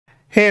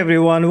Hey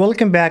everyone,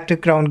 welcome back to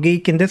Crown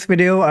Geek. In this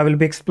video, I will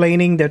be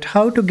explaining that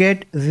how to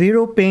get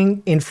zero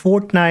ping in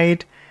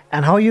Fortnite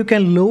and how you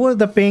can lower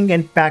the ping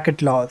and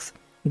packet loss.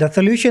 The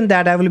solution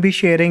that I will be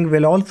sharing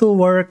will also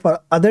work for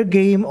other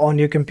game on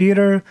your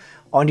computer,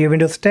 on your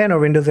Windows 10 or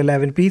Windows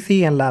 11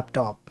 PC and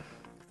laptop.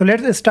 So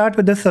let's start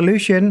with the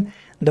solution.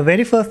 The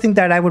very first thing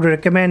that I would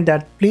recommend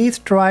that please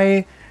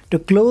try to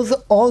close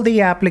all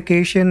the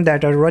applications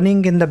that are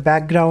running in the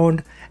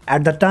background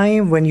at the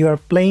time when you are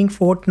playing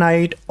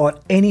Fortnite or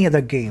any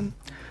other game.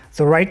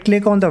 So right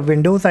click on the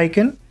Windows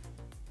icon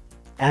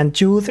and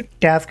choose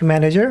Task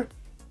Manager.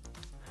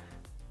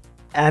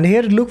 And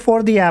here look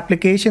for the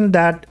application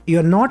that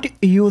you're not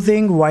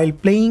using while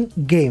playing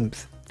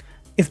games,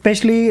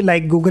 especially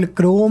like Google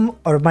Chrome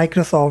or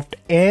Microsoft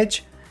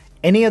Edge,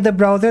 any other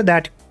browser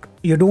that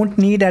you don't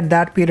need at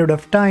that period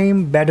of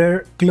time,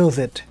 better close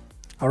it.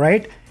 All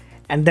right.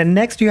 And then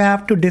next you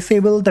have to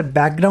disable the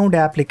background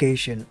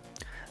application.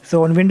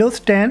 So on Windows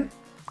 10,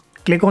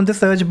 click on the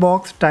search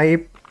box,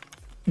 type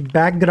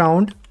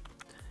background,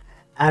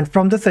 and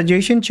from the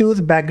suggestion choose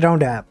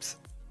background apps.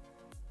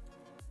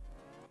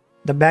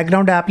 The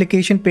background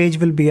application page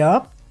will be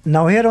up.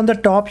 Now here on the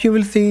top you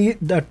will see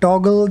the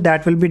toggle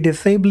that will be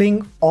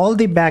disabling all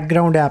the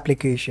background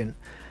application.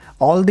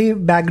 All the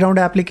background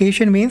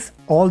application means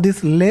all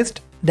this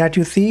list that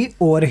you see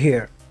over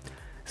here.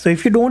 So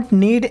if you don't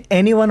need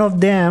any one of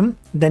them,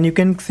 then you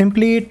can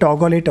simply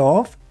toggle it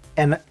off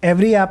and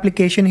every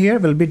application here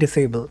will be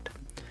disabled.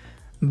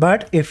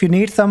 But if you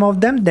need some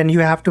of them, then you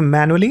have to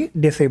manually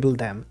disable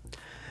them.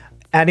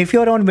 And if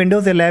you're on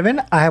Windows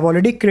 11, I have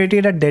already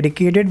created a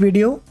dedicated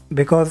video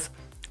because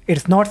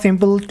it's not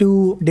simple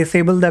to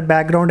disable the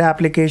background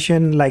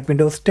application like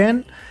Windows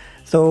 10.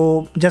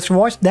 So just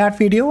watch that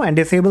video and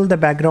disable the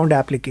background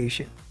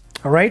application.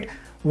 All right.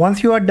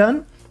 Once you are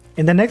done,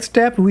 in the next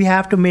step, we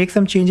have to make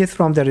some changes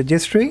from the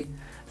registry.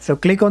 So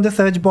click on the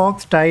search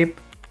box, type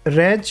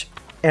reg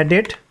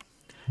edit,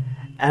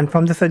 and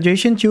from the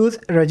suggestion choose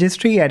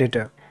registry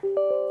editor.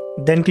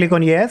 Then click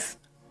on yes.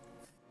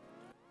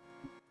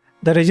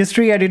 The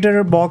registry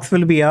editor box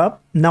will be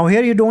up. Now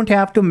here you don't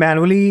have to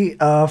manually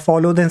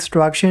follow the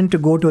instruction to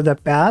go to the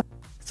path.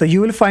 So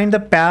you will find the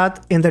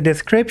path in the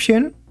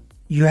description.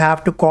 You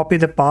have to copy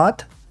the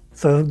path.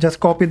 So just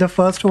copy the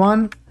first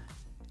one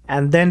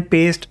and then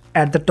paste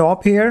at the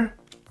top here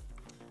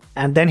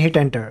and then hit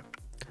enter.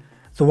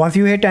 So once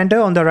you hit enter,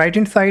 on the right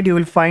hand side you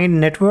will find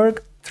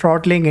network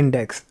throttling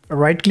index.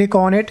 Right click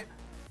on it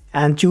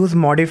and choose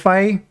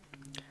modify,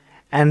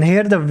 and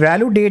here the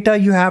value data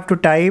you have to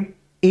type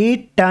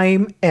 8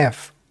 times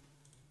F.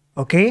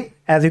 Okay,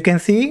 as you can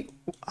see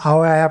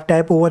how I have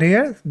typed over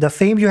here, the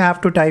same you have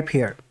to type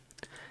here.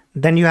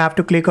 Then you have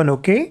to click on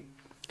OK.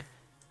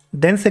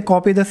 Then say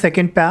copy the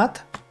second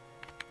path,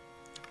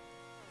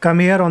 come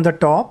here on the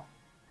top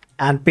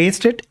and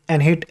paste it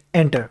and hit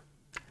enter.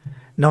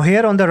 Now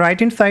here on the right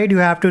hand side you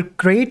have to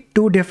create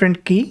two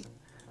different keys.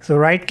 So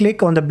right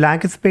click on the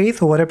blank space,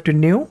 hover up to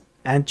new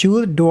and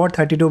choose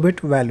 .32-bit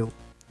value.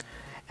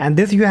 And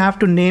this you have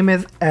to name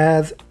as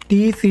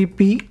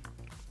Tcpip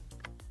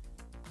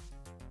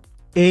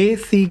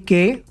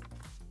ACK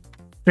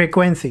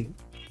frequency.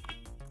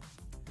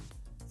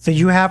 So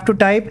you have to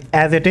type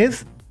as it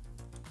is.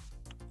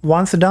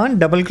 Once done,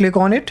 double click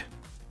on it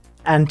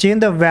and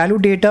change the value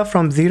data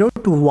from 0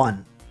 to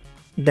 1.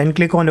 Then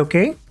click on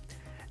OK.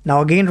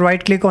 Now again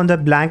right click on the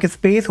blank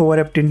space, hover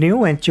up to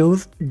new and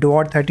choose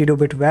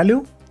 .32-bit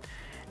value.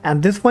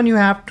 And this one you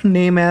have to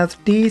name as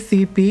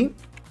TCP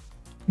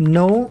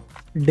no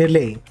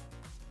delay.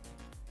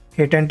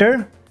 Hit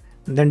enter.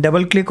 Then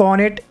double click on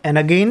it and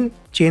again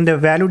change the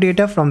value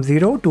data from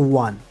 0 to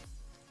 1.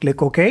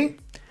 Click OK.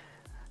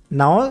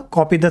 Now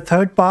copy the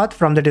third path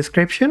from the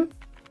description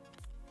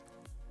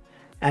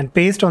and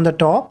paste on the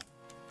top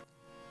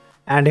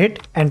and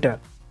hit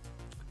enter.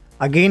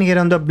 Again here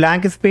on the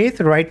blank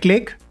space, right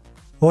click,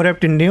 hover up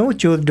to new,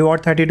 choose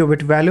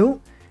 .32-bit value,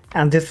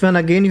 and this one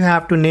again you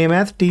have to name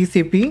as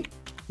TCP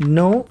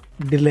no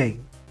delay.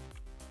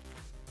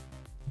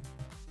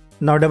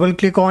 Now double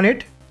click on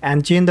it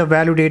and change the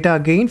value data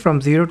again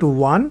from 0 to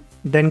 1,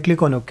 then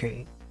click on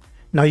OK.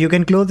 Now you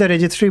can close the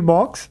registry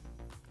box.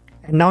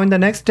 And now in the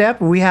next step,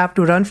 we have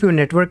to run few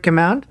network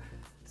command.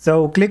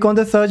 So click on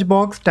the search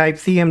box, type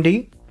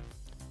CMD,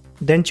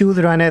 then choose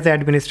run as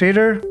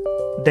administrator,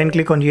 then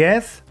click on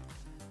yes.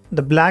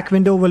 The black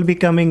window will be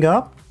coming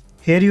up.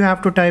 Here you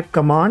have to type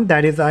command,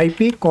 that is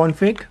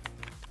ipconfig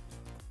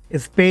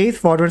space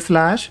 /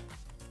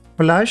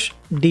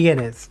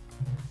 flushdns.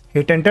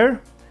 Hit enter.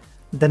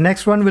 The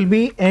next one will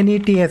be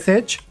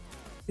netsh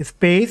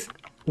space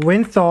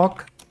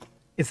winsock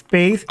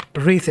space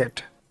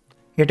reset.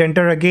 Hit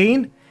enter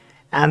again,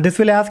 and this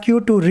will ask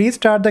you to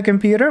restart the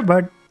computer,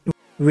 but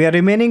we are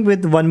remaining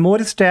with one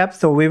more step,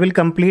 so we will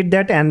complete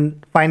that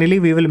and finally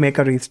we will make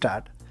a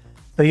restart.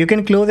 So you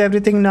can close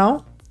everything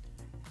now.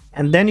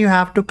 And then you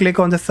have to click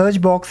on the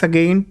search box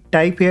again,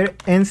 type here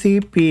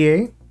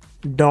ncpa.cpl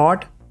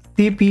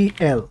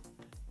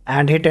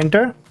and hit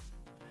enter.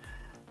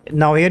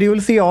 Now here you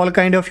will see all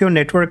kind of your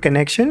network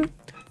connection.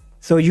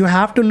 So you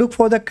have to look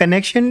for the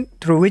connection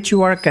through which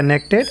you are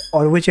connected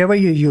or whichever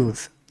you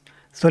use.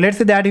 So let's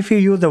say that if you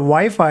use the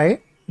Wi-Fi,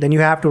 then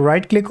you have to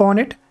right click on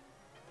it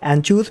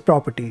and choose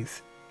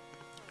properties.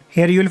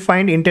 Here you will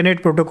find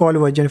Internet Protocol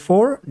version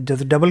 4.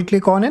 Just double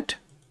click on it.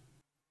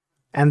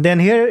 And then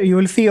here you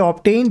will see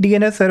obtain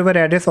DNS server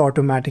address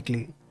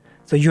automatically.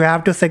 So you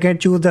have to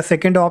choose the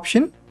second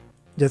option.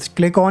 Just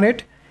click on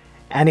it.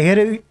 And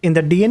here in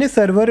the DNS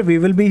server, we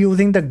will be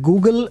using the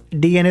Google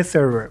DNS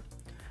server.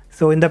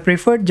 So in the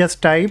preferred,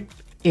 just type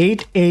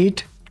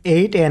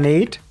 888 and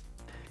 8.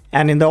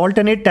 And in the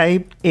alternate,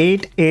 type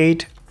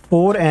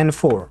 884 and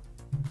 4.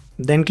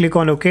 Then click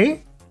on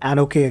OK and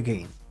OK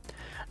again.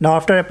 Now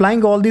after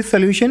applying all this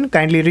solution,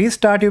 kindly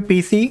restart your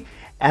PC.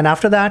 And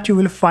after that, you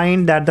will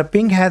find that the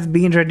ping has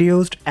been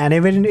reduced and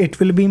even it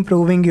will be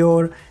improving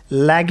your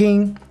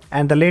lagging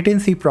and the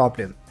latency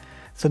problem.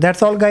 So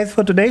that's all guys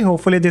for today.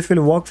 Hopefully this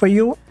will work for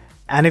you.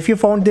 And if you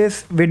found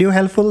this video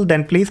helpful,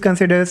 then please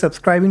consider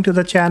subscribing to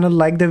the channel,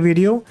 like the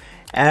video,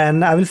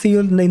 and I will see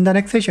you in the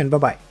next session.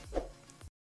 Bye-bye.